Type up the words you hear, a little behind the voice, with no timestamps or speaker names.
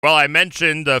Well, I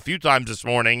mentioned a few times this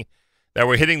morning that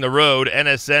we're hitting the road.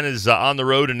 NSN is on the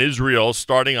road in Israel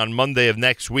starting on Monday of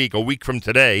next week, a week from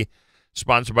today.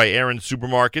 Sponsored by Aaron's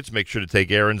Supermarkets. Make sure to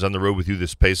take Aaron's on the road with you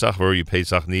this Pesach, where your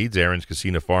Pesach needs. Aaron's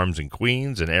Casino Farms in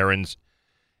Queens and Aaron's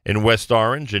in West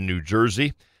Orange in New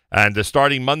Jersey. And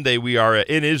starting Monday, we are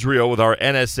in Israel with our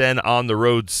NSN on the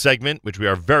road segment, which we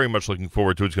are very much looking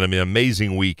forward to. It's going to be an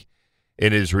amazing week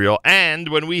in Israel. And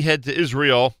when we head to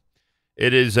Israel,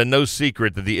 it is no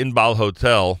secret that the Inbal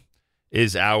Hotel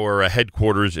is our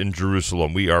headquarters in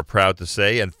Jerusalem. We are proud to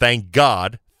say, and thank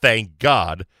God,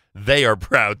 they are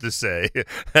proud to say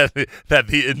that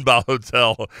the Inbal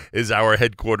Hotel is our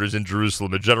headquarters in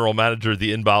Jerusalem. The general manager of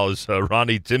the Inbal is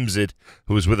Ronnie Timsit,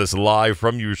 who is with us live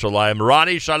from Yerushalayim.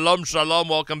 Ronnie, shalom, shalom.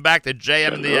 Welcome back to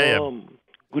JM and the AM.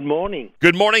 Good morning.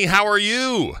 Good morning. How are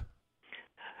you?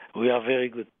 We are very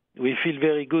good. We feel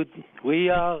very good. We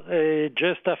are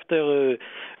just after a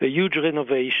huge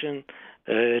renovation.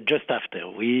 Just after.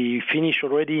 We finished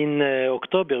already in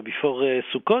October before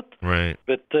Sukkot. Right.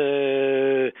 But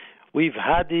we've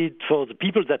added, for the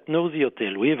people that know the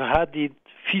hotel, we've added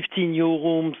 15 new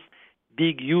rooms,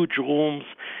 big, huge rooms.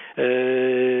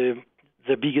 The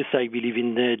biggest, I believe,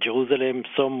 in Jerusalem,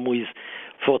 some with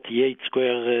 48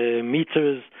 square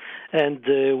meters. And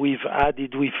we've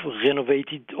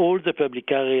renovated all the public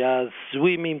areas,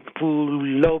 swimming pool,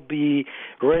 lobby,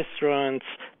 restaurants,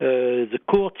 the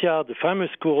courtyard, the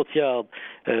famous courtyard,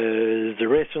 the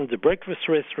restaurant, the breakfast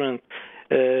restaurant,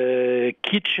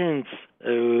 kitchens.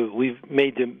 We've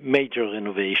made a major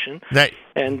renovation. Nice.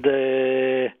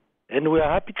 And we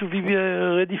are happy to be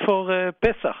ready for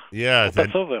Pesach. Yeah,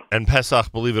 Passover. And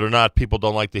Pesach, believe it or not, people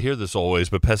don't like to hear this always,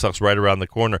 but Pesach's right around the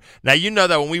corner. Now, you know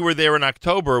that when we were there in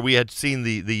October, we had seen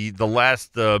the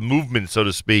last movement, so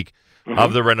to speak,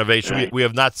 of the renovation. Right. We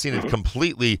have not seen it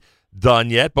completely done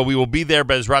yet, but we will be there,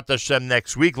 Bezrat Hashem,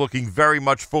 next week, looking very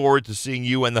much forward to seeing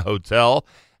you and the hotel.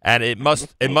 And it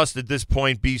must at this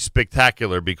point be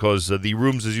spectacular because the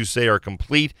rooms, as you say, are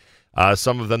complete.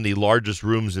 Some of them the largest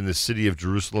rooms in the city of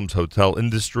Jerusalem's hotel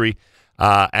industry.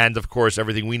 And, of course,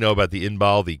 everything we know about the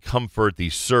Inbal, the comfort, the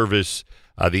service,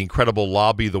 the incredible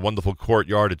lobby, the wonderful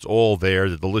courtyard, it's all there.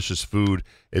 The delicious food,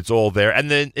 it's all there. And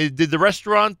then is the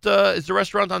restaurant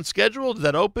on schedule? Did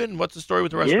that open? What's the story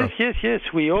with the restaurant? Yes.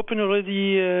 We opened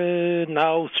already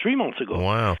now 3 months ago.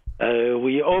 Wow.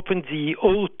 We opened the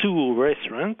O2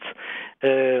 restaurant.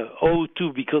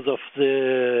 O2 because of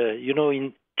the,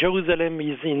 in Jerusalem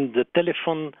is in the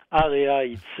telephone area,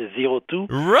 it's 02.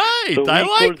 Right, so I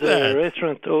like that. We call the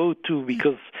restaurant O2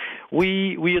 because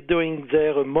we are doing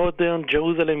there a modern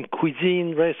Jerusalem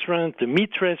cuisine restaurant, a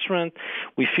meat restaurant.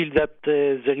 We feel that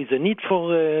there is a need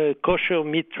for a kosher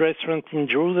meat restaurant in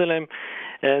Jerusalem.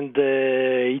 And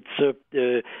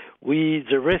the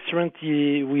restaurant,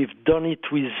 we've done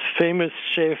it with famous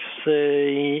chefs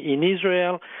in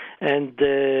Israel, and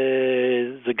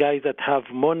the guys that have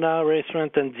Mona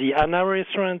restaurant and the Anna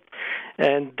restaurant,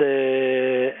 and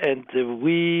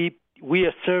we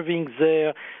are serving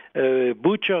there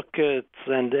butcher cuts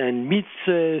and meat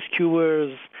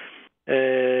skewers.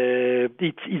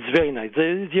 It's very nice.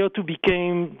 The O2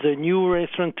 became the new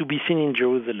restaurant to be seen in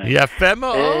Jerusalem. יפה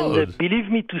מאוד. And believe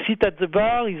me, to sit at the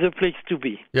bar is a place to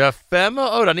be. יפה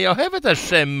מאוד. אני אוהב את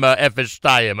השם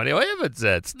 02. אני אוהב את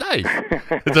זה. It's nice.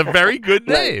 It's a very good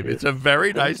name. It's a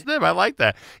very nice name. I like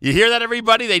that. You hear that,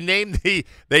 everybody? They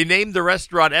named the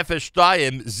restaurant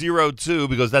 02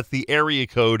 because that's the area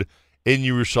code in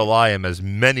Yerushalayim, as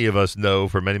many of us know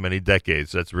for many, many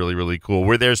decades. That's really, really cool.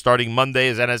 We're there starting Monday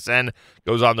as NSN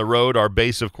goes on the road. Our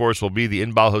base, of course, will be the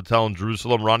Inbal Hotel in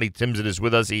Jerusalem. Ronnie Timsit is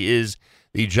with us. He is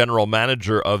the general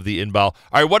manager of the Inbal. All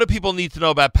right, what do people need to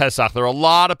know about Pesach? There are a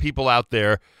lot of people out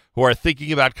there who are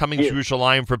thinking about coming to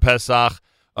Yerushalayim for Pesach.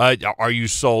 Are you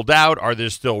sold out? Are there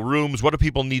still rooms? What do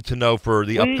people need to know for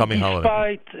the upcoming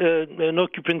holiday? Despite an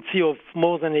occupancy of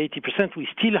more than 80%, we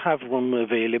still have room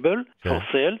available for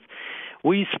sales.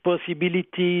 With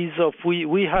possibilities of,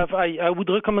 we have, I would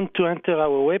recommend to enter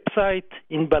our website,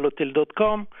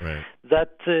 inbalhotel.com. Right.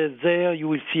 That there you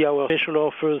will see our special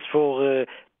offers for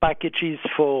packages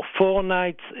for 4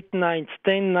 nights, 8 nights,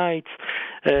 10 nights,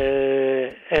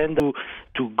 and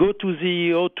to go to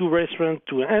the O2 restaurant,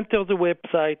 to enter the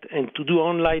website, and to do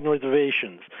online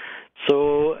reservations.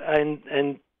 So, and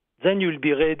then you'll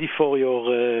be ready for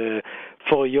your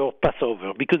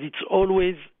Passover, because it's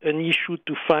always an issue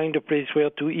to find a place where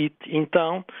to eat in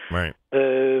town. Right.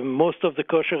 Most of the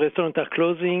kosher restaurants are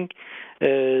closing,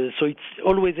 so it's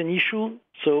always an issue.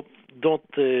 So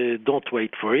don't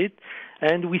wait for it.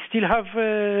 And we still have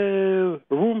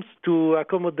rooms to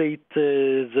accommodate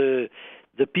the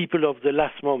people of the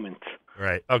last moment.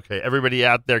 Right. Okay. Everybody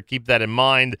out there, keep that in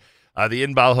mind. The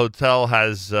Inbal Hotel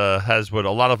has what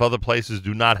a lot of other places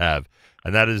do not have,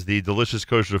 and that is the delicious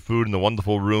kosher food and the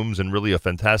wonderful rooms and really a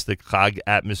fantastic Chag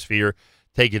atmosphere.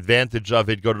 Take advantage of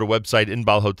it. Go to the website,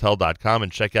 inbalhotel.com,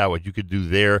 and check out what you could do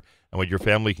there and what your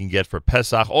family can get for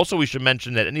Pesach. Also, we should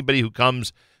mention that anybody who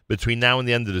comes between now and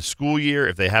the end of the school year,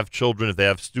 if they have children, if they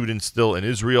have students still in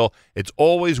Israel, it's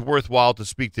always worthwhile to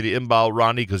speak to the Inbal,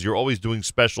 Ronnie, because you're always doing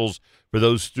specials for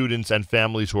those students and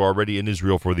families who are already in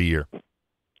Israel for the year.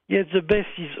 Yes, the best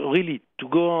is really to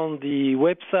go on the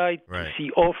website, right, to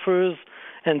see offers,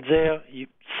 and there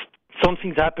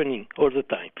something's happening all the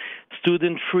time.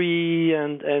 Student free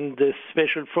and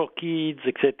special for kids,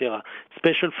 etc.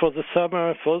 Special for the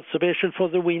summer, special for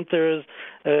the winters.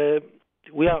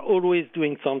 We are always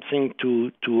doing something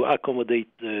to accommodate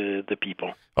the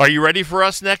people. Are you ready for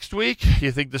us next week? Do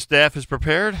you think the staff is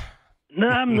prepared? No,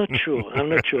 I'm not sure. I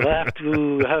have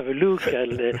to have a look,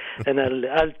 and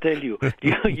I'll tell you.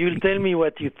 You'll tell me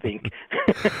what you think.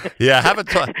 Yeah, have a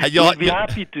talk. You'll be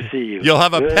happy to see you. You'll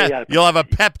have a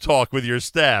pep talk with your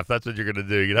staff. That's what you're going to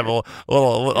do. You can have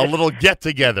a little get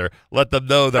together. Let them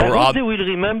know that we're on. They will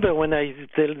remember when I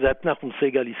tell that Nachum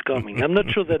Segal is coming. I'm not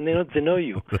sure that they know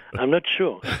you. I'm not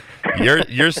sure.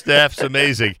 Your staff's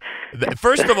amazing.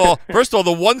 First of all,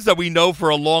 the ones that we know for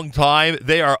a long time,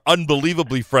 they are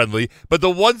unbelievably friendly. But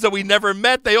the ones that we never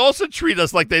met, they also treat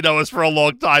us like they know us for a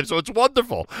long time. So it's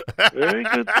wonderful. Very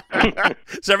good.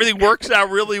 So everything works out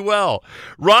really well.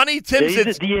 Ronnie Timzin. There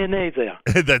is a DNA there.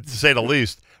 That, to say the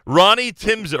least. Ronnie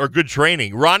Timzin, or good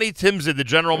training. Ronnie Timzin, the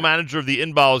general manager of the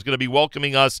Inbal, is going to be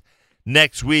welcoming us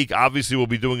next week. Obviously, we'll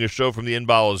be doing a show from the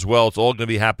Inbal as well. It's all going to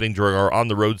be happening during our On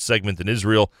the Road segment in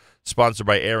Israel, sponsored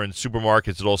by Aaron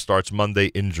Supermarkets. It all starts Monday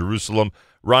in Jerusalem.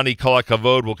 Ronnie, kol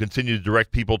hakavod, will continue to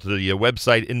direct people to the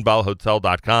website,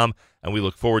 inbalhotel.com, and we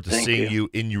look forward to seeing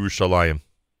you in Yerushalayim.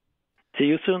 See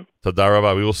you soon. Toda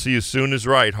rabba. We will see you soon is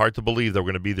right. Hard to believe that we're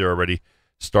going to be there already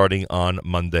starting on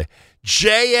Monday.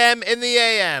 JM in the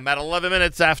AM at 11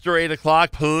 minutes after 8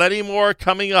 o'clock. Plenty more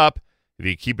coming up if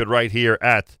you keep it right here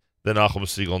at the Nachum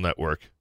Segal Network.